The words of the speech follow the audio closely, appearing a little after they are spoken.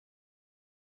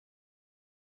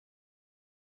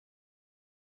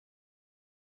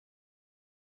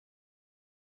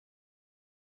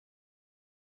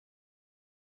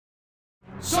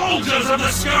Soldiers of the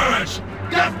Scourge!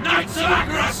 Death Knights of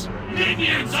Acheros!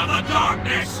 Minions of the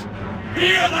Darkness!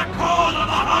 Hear the call of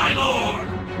the High Lord!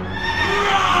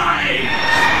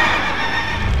 Rise!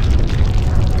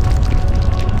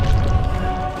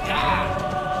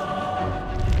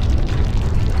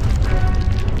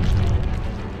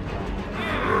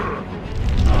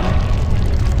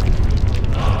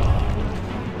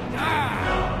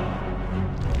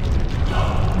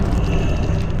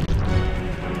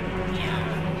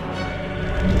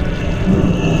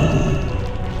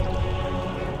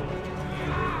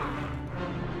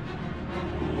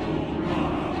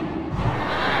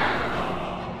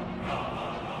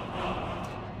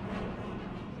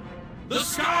 The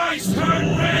skies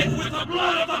turn red with the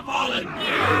blood of the fallen!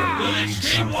 The Lich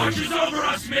King watches over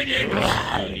us, minions!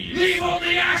 Leave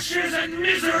only ashes and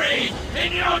misery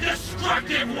in your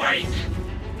destructive wake!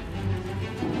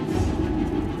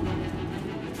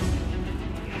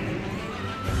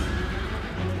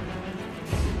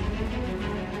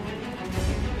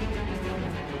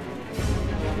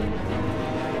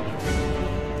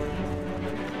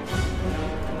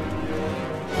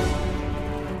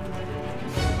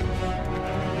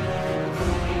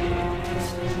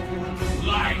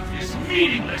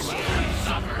 Meaningless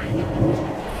suffering.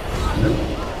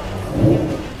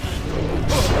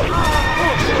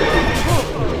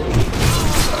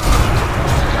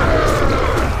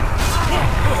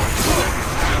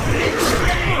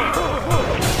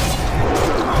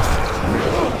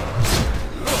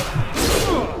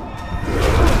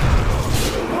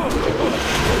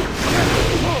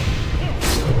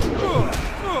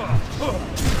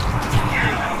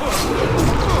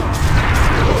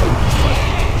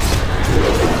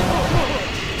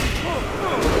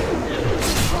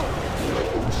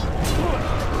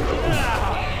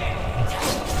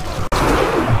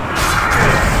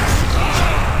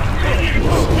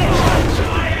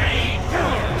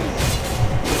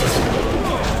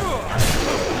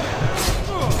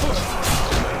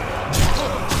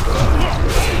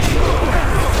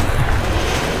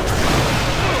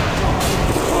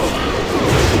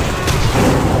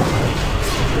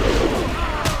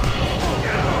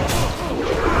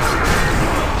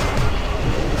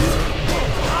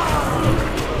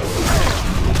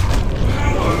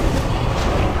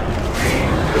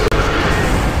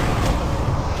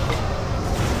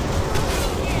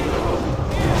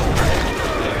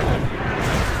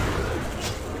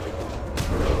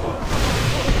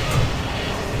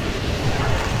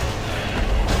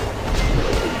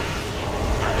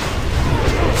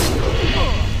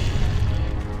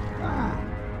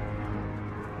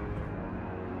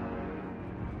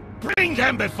 Bring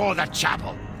them before the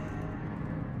chapel!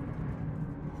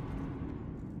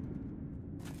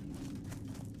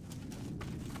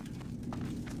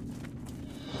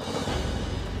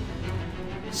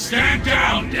 Stand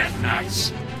down, Death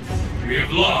Knights! We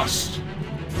have lost.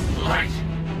 Light.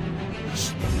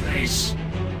 Space.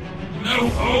 No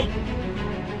hope.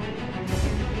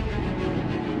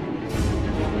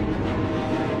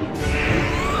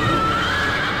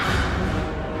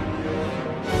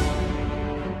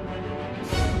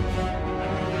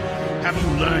 Have you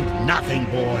learned nothing,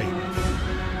 boy?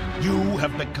 You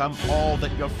have become all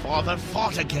that your father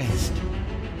fought against.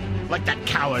 Like that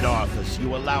coward Arthas,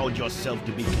 you allowed yourself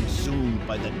to be consumed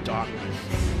by the darkness,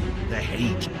 the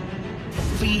hate,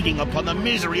 feeding upon the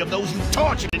misery of those you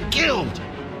tortured and killed.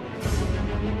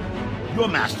 Your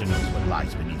master knows what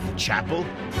lies beneath the chapel.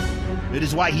 It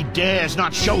is why he dares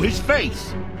not show his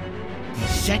face. He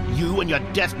sent you and your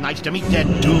Death Knights to meet their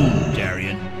doom,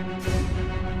 Darion.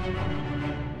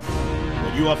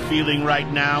 What you are feeling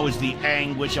right now is the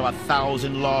anguish of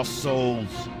 1,000 lost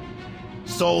souls.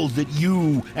 Souls that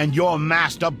you and your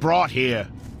master brought here.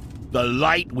 The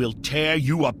light will tear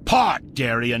you apart,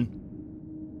 Darion.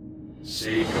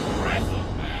 Save your breath,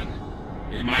 old man.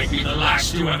 It might be the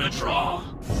last you ever draw.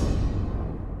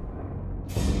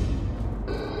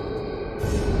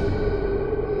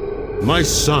 My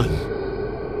son.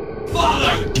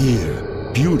 Father!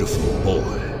 Dear, beautiful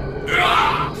boy.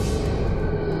 Ah!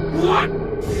 What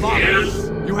is...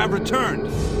 You have returned.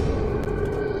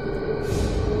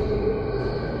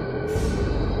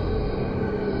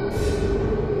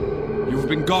 You've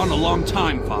been gone a long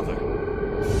time, Father.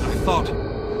 I thought...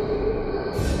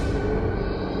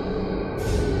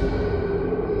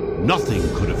 Nothing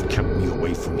could have kept me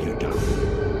away from here,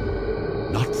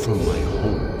 Darion. Not from my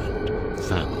home and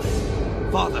family.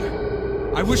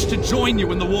 Father, I wish to join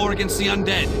you in the war against the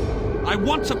undead. I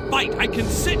want to fight. I can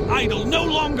sit idle no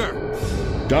longer.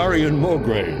 Darion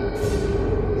Morgrave,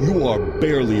 you are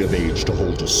barely of age to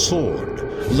hold a sword,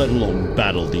 let alone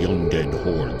battle the undead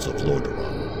hordes of Lordaeron.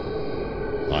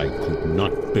 I could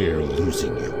not bear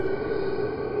losing you.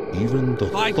 Even the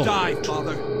If I thought... die,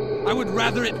 Father, I would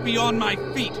rather it be on my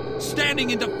feet,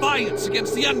 standing in defiance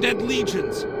against the undead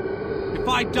legions. If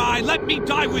I die, let me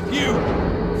die with you!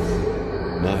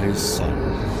 My son,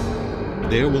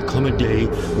 there will come a day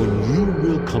when you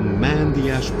will command the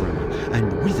Ashbringer,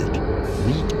 and with it,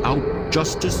 mete out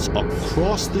justice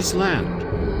across this land.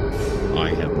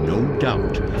 I have no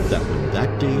doubt that when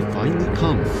that day finally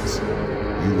comes,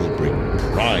 you will bring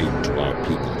pride to our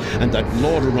people, and that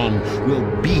Lordaeron will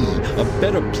be a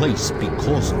better place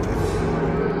because of you.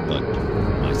 But,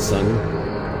 my son,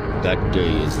 that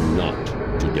day is not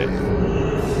today.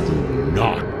 Do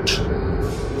not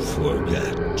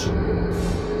forget.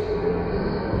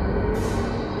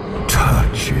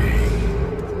 Touching.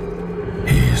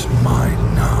 He's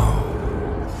mine now.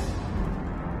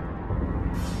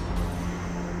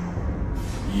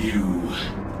 You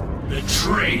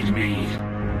betrayed me.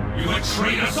 You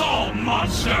betrayed us all,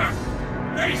 monster!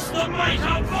 Face the might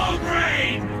of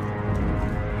Mograine!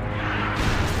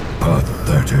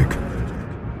 Pathetic.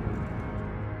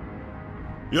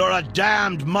 You're a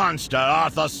damned monster,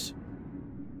 Arthas!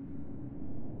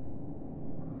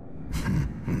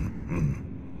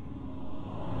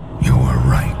 You were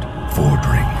right,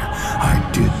 Fordring.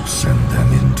 I did send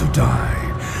them in to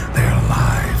die. Their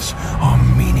lives are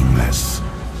meaningless.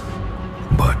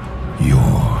 But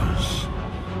yours...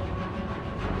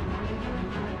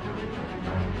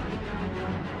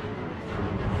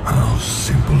 How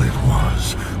simple it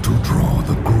was to draw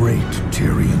the great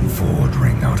Tyrion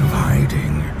Fordring out of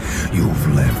hiding.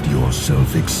 You've left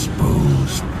yourself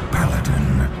exposed,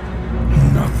 Paladin.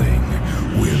 Nothing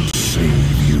will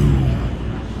save you.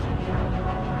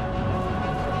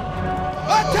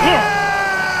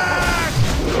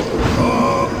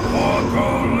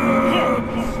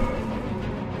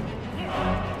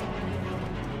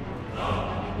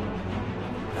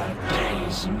 That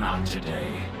day's not today.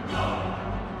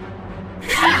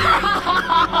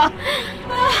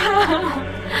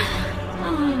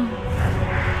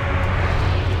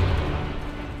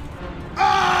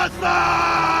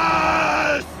 Arthas!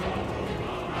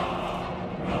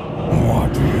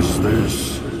 What is this?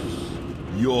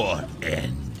 Your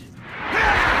end.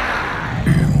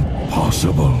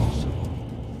 Impossible.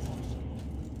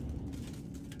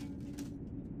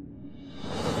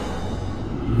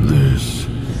 This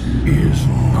is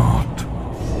not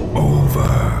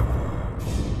over.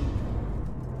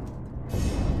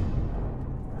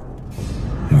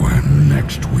 When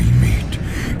next we meet,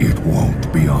 it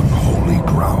won't be on holy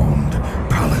ground,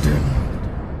 Paladin.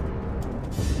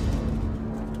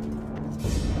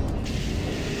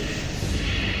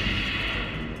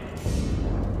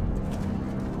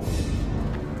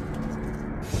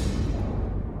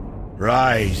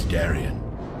 Rise, Darian,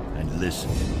 and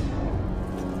listen.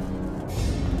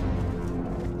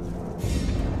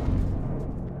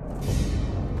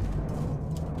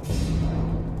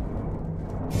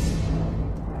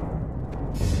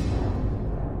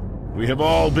 We have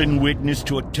all been witness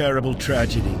to a terrible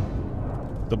tragedy.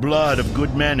 The blood of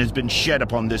good men has been shed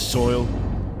upon this soil.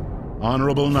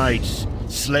 Honorable knights,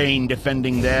 slain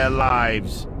defending their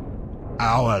lives,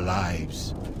 our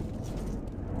lives.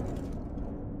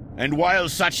 And while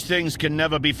such things can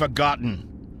never be forgotten,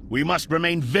 we must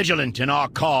remain vigilant in our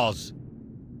cause.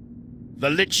 The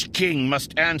Lich King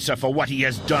must answer for what he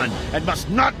has done, and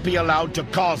must not be allowed to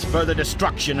cause further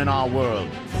destruction in our world.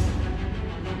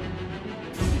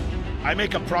 I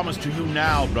make a promise to you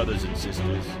now, brothers and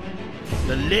sisters.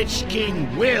 The Lich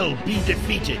King will be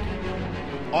defeated.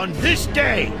 On this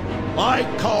day, I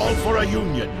call for a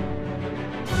union.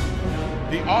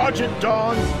 The Argent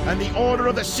Dawn and the Order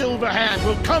of the Silver Hand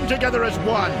will come together as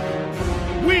one.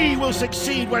 We will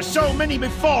succeed where so many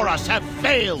before us have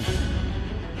failed.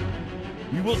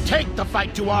 We will take the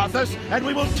fight to Arthas, and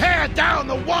we will tear down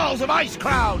the walls of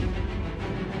Icecrown.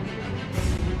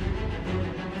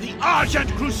 The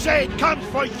Argent Crusade comes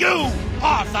for you,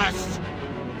 Arthas!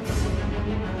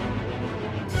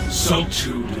 So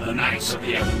too do the Knights of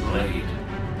the Everblade.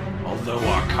 Although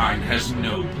our kind has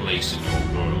no place in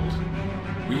your world,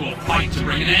 we will fight to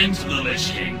bring an end to the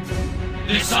Lich King.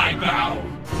 This I vow.